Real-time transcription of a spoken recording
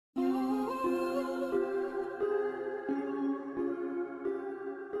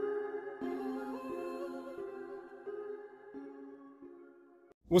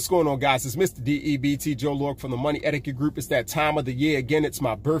What's going on, guys? It's Mr. DEBT Joe Lorick from the Money Etiquette Group. It's that time of the year. Again, it's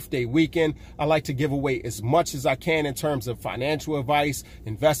my birthday weekend. I like to give away as much as I can in terms of financial advice,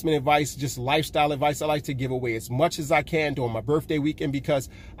 investment advice, just lifestyle advice. I like to give away as much as I can during my birthday weekend because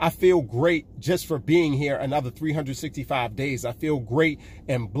I feel great just for being here another 365 days. I feel great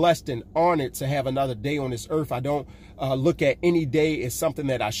and blessed and honored to have another day on this earth. I don't look at any day as something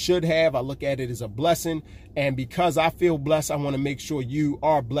that I should have. I look at it as a blessing. And because I feel blessed, I want to make sure you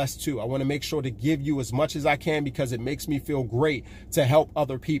are blessed too. I want to make sure to give you as much as I can because it makes me feel great to help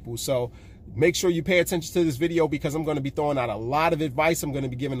other people. So make sure you pay attention to this video because I'm going to be throwing out a lot of advice. I'm going to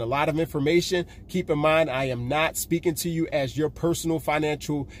be giving a lot of information. Keep in mind, I am not speaking to you as your personal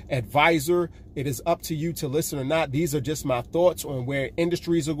financial advisor. It is up to you to listen or not. These are just my thoughts on where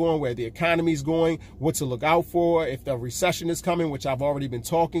industries are going, where the economy is going, what to look out for, if the recession is coming, which I've already been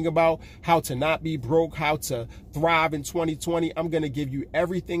talking about, how to not be broke, how to thrive in 2020. I'm going to give you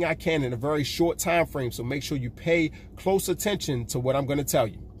everything I can in a very short time frame. So make sure you pay close attention to what I'm going to tell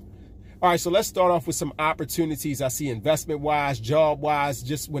you. All right, so let's start off with some opportunities I see investment-wise, job-wise,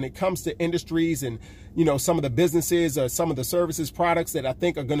 just when it comes to industries and, you know, some of the businesses or some of the services, products that I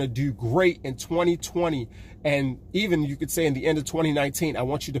think are going to do great in 2020. And even you could say in the end of 2019, I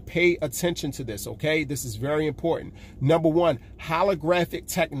want you to pay attention to this, okay? This is very important. Number one, holographic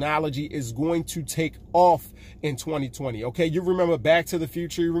technology is going to take off in 2020, okay? You remember Back to the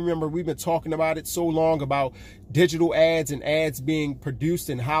Future. You remember we've been talking about it so long about digital ads and ads being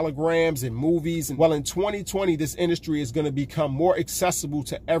produced in holograms and movies. And well, in 2020, this industry is going to become more accessible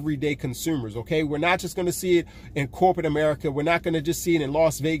to everyday consumers, okay? We're not just going to see it in corporate America. We're not going to just see it in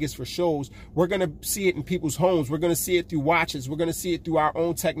Las Vegas for shows. We're going to see it in people's homes. We're going to see it through watches. We're going to see it through our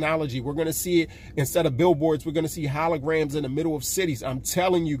own technology. We're going to see it instead of billboards. We're going to see holograms in the middle of cities. I'm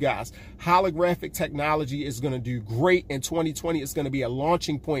telling you guys, holographic technology is going to do great in 2020. It's going to be a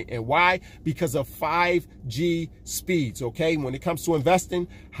launching point. And why? Because of 5G speeds, okay? When it comes to investing,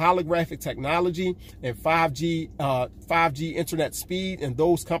 holographic technology and 5G internet speed and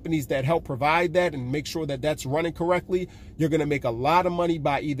those companies that help provide that and make sure that that's running correctly, you're going to make a lot of money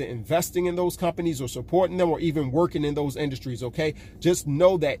by either investing in those companies or supporting them or even working in those industries, okay? Just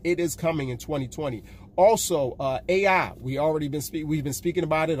know that it is coming in 2020. Also, AI, we've been speaking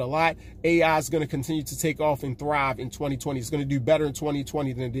about it a lot. AI is going to continue to take off and thrive in 2020. It's going to do better in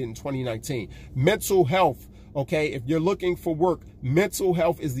 2020 than it did in 2019. Mental health. Okay, if you're looking for work, mental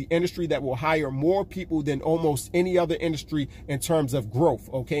health is the industry that will hire more people than almost any other industry in terms of growth,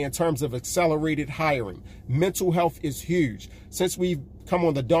 okay, in terms of accelerated hiring. Mental health is huge. Since we've come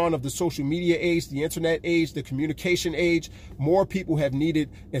on the dawn of the social media age, the internet age, the communication age, more people have needed,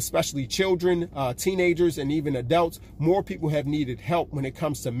 especially children, teenagers, and even adults, more people have needed help when it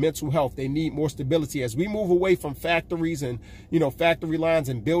comes to mental health. They need more stability. As we move away from factories and, you know, factory lines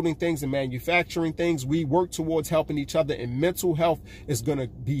and building things and manufacturing things, we work towards helping each other, and mental health is going to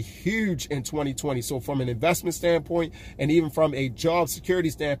be huge in 2020. So from an investment standpoint and even from a job security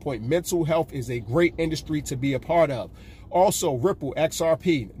standpoint, mental health is a great industry to be a part of. Also, Ripple,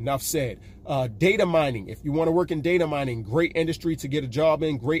 XRP, enough said. Data mining, if you want to work in data mining, great industry to get a job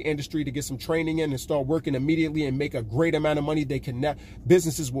in, great industry to get some training in and start working immediately and make a great amount of money.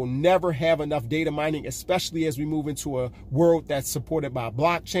 Businesses will never have enough data mining, especially as we move into a world that's supported by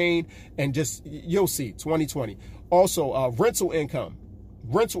blockchain and just, you'll see, 2020. Also, rental income.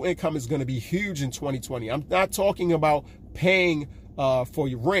 Rental income is going to be huge in 2020. I'm not talking about paying for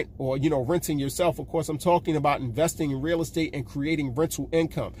your rent or, you know, renting yourself. Of course, I'm talking about investing in real estate and creating rental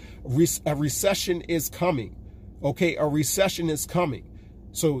income. A recession is coming. Okay, a recession is coming.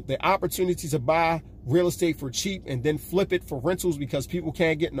 So the opportunity to buy real estate for cheap and then flip it for rentals because people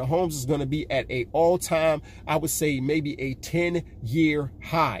can't get in the homes is going to be at a all-time, I would say maybe a 10-year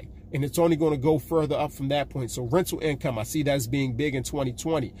high. And it's only going to go further up from that point. So rental income, I see that as being big in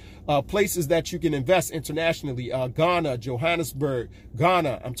 2020. Places that you can invest internationally, Ghana, Johannesburg,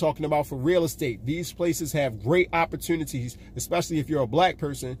 Ghana, I'm talking about for real estate. These places have great opportunities, especially if you're a black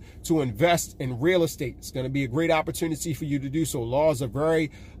person, to invest in real estate. It's going to be a great opportunity for you to do so. Laws are very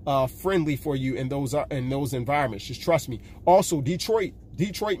friendly for you in those environments. Just trust me. Also, Detroit,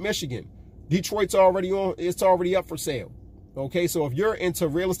 Michigan. Detroit's already on, it's already up for sale. Okay, so if you're into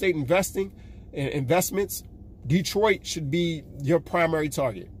real estate investing and investments, Detroit should be your primary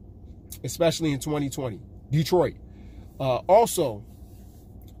target, especially in 2020. Detroit. Also,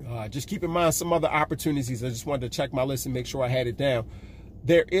 just keep in mind some other opportunities. I just wanted to check my list and make sure I had it down.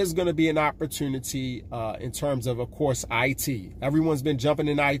 There is going to be an opportunity in terms of course, IT. Everyone's been jumping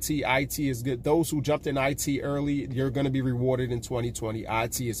in IT. IT is good. Those who jumped in IT early, you're going to be rewarded in 2020.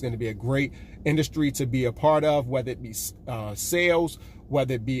 IT is going to be a great industry to be a part of, whether it be sales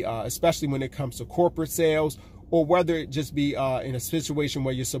whether it be, especially when it comes to corporate sales, or whether it just be in a situation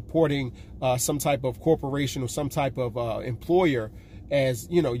where you're supporting some type of corporation or some type of employer, as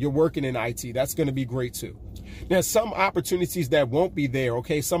you know, you're working in IT. That's going to be great too. Now, some opportunities that won't be there,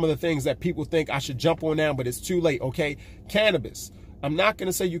 okay? Some of the things that people think I should jump on now, but it's too late, okay? Cannabis. I'm not going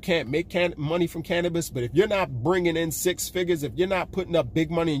to say you can't make money from cannabis, but if you're not bringing in 6 figures, if you're not putting up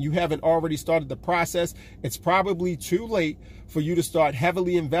big money and you haven't already started the process, it's probably too late for you to start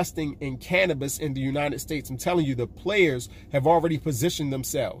heavily investing in cannabis in the United States. I'm telling you, the players have already positioned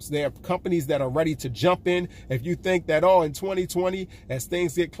themselves. There are companies that are ready to jump in. If you think that, oh, in 2020, as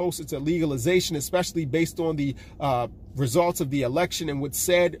things get closer to legalization, especially based on the results of the election and what's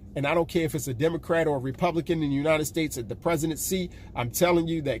said, and I don't care if it's a Democrat or a Republican in the United States at the president's seat, I'm telling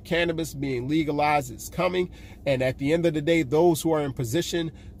you that cannabis being legalized is coming. And at the end of the day, those who are in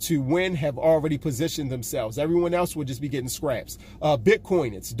position to win have already positioned themselves. Everyone else will just be getting scraps.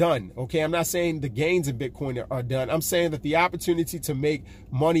 Bitcoin, it's done. Okay, I'm not saying the gains in Bitcoin are done. I'm saying that the opportunity to make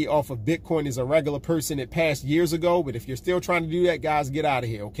money off of Bitcoin as a regular person, it passed years ago. But if you're still trying to do that, guys, get out of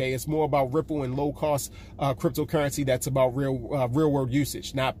here. Okay, it's more about Ripple and low cost cryptocurrency. That's about real world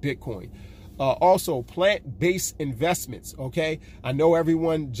usage, not Bitcoin. Also, plant-based investments, okay? I know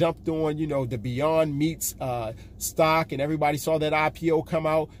everyone jumped on, you know, the Beyond Meats stock, and everybody saw that IPO come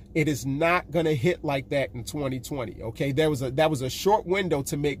out. It is not going to hit like that in 2020, okay? That was a short window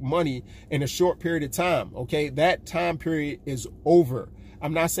to make money in a short period of time, okay? That time period is over.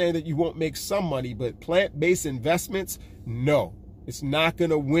 I'm not saying that you won't make some money, but plant-based investments, no, it's not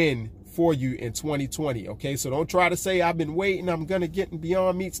going to win for you in 2020, okay? So don't try to say, I've been waiting, I'm going to get in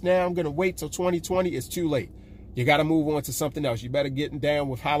Beyond Meats now, I'm going to wait till 2020. It's too late. You got to move on to something else. You better get down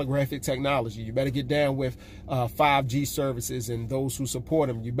with holographic technology. You better get down with 5G services and those who support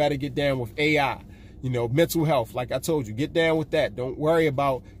them. You better get down with AI, you know, mental health. Like I told you, get down with that. Don't worry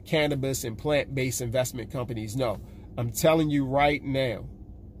about cannabis and plant-based investment companies. No, I'm telling you right now,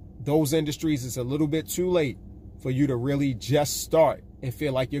 those industries, is a little bit too late for you to really just start and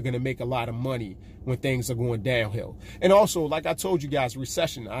feel like you're going to make a lot of money when things are going downhill. And also, like I told you guys,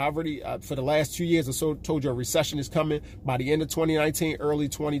 recession. I already, for the last 2 years or so, told you a recession is coming by the end of 2019, early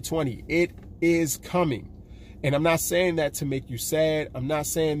 2020. It is coming. And I'm not saying that to make you sad. I'm not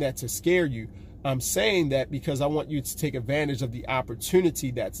saying that to scare you. I'm saying that because I want you to take advantage of the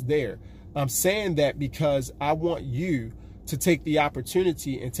opportunity that's there. I'm saying that because I want you to take the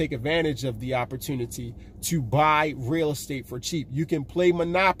opportunity and take advantage of the opportunity to buy real estate for cheap. You can play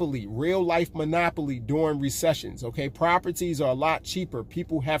Monopoly, real life Monopoly during recessions, okay? Properties are a lot cheaper.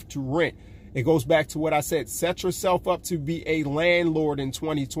 People have to rent. It goes back to what I said. Set yourself up to be a landlord in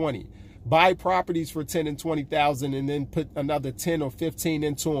 2020. Buy properties for 10 and 20,000 and then put another 10 or 15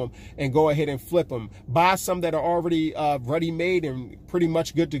 into them and go ahead and flip them. Buy some that are already ready-made and pretty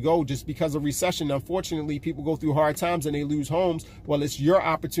much good to go. Just because of recession, unfortunately, people go through hard times and they lose homes. Well, it's your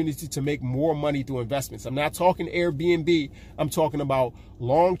opportunity to make more money through investments. I'm not talking Airbnb. I'm talking about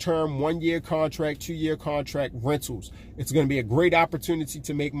long-term, 1-year contract, 2-year contract rentals. It's going to be a great opportunity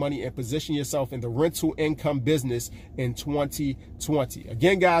to make money and position yourself in the rental income business in 2020.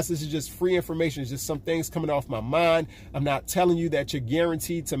 Again, guys, this is just free information. It's just some things coming off my mind. I'm not telling you that you're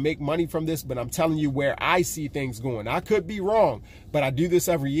guaranteed to make money from this, but I'm telling you where I see things going. I could be wrong, but I do this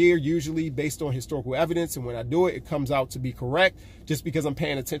every year, usually based on historical evidence. And when I do it, it comes out to be correct just because I'm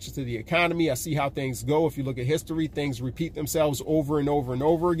paying attention to the economy. I see how things go. If you look at history, things repeat themselves over and over and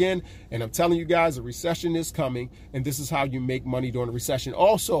over again. And I'm telling you guys, a recession is coming, and this is how you make money during a recession.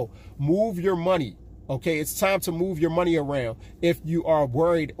 Also, move your money. Okay, it's time to move your money around. If you are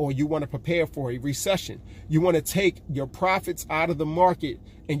worried or you want to prepare for a recession, you want to take your profits out of the market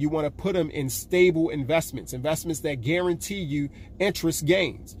and you want to put them in stable investments, investments that guarantee you interest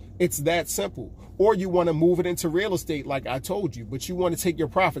gains. It's that simple. Or you want to move it into real estate like I told you, but you want to take your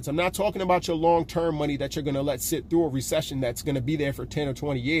profits. I'm not talking about your long-term money that you're going to let sit through a recession that's going to be there for 10 or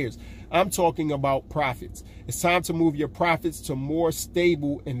 20 years. I'm talking about profits. It's time to move your profits to more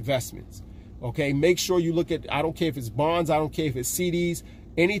stable investments. Okay, make sure you look at, I don't care if it's bonds, I don't care if it's CDs,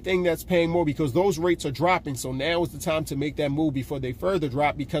 anything that's paying more, because those rates are dropping. So now is the time to make that move before they further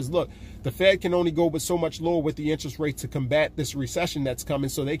drop, because look, the Fed can only go but so much lower with the interest rate to combat this recession that's coming,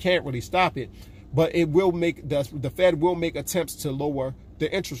 so they can't really stop it. But it will make, the Fed will make attempts to lower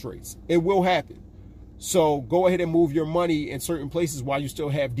the interest rates. It will happen. So go ahead and move your money in certain places while you still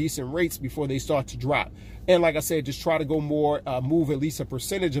have decent rates before they start to drop. And like I said, just try to go more, move at least a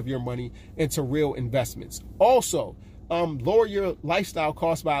percentage of your money into real investments. Also, lower your lifestyle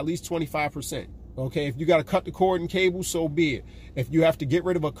costs by at least 25%. Okay, if you got to cut the cord and cable, so be it. If you have to get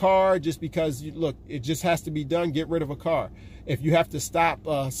rid of a car just because, look, it just has to be done, get rid of a car. If you have to stop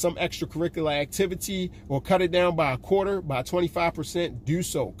some extracurricular activity or cut it down by a quarter, by 25%, do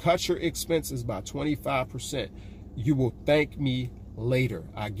so. Cut your expenses by 25%. You will thank me later.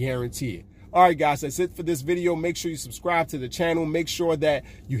 I guarantee it. All right, guys, that's it for this video. Make sure you subscribe to the channel. Make sure that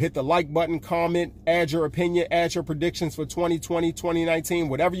you hit the like button, comment, add your opinion, add your predictions for 2020, 2019,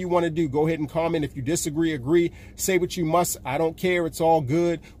 whatever you want to do. Go ahead and comment. If you disagree, agree, say what you must. I don't care. It's all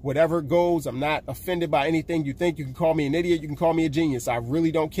good. Whatever goes. I'm not offended by anything you think. You can call me an idiot. You can call me a genius. I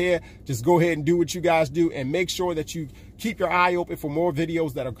really don't care. Just go ahead and do what you guys do, and make sure that you keep your eye open for more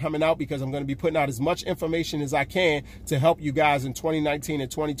videos that are coming out, because I'm going to be putting out as much information as I can to help you guys in 2019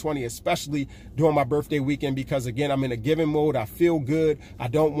 and 2020, especially during my birthday weekend, because again, I'm in a giving mode. I feel good. I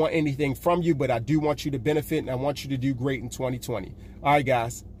don't want anything from you, but I do want you to benefit, and I want you to do great in 2020. All right,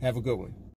 guys, have a good one.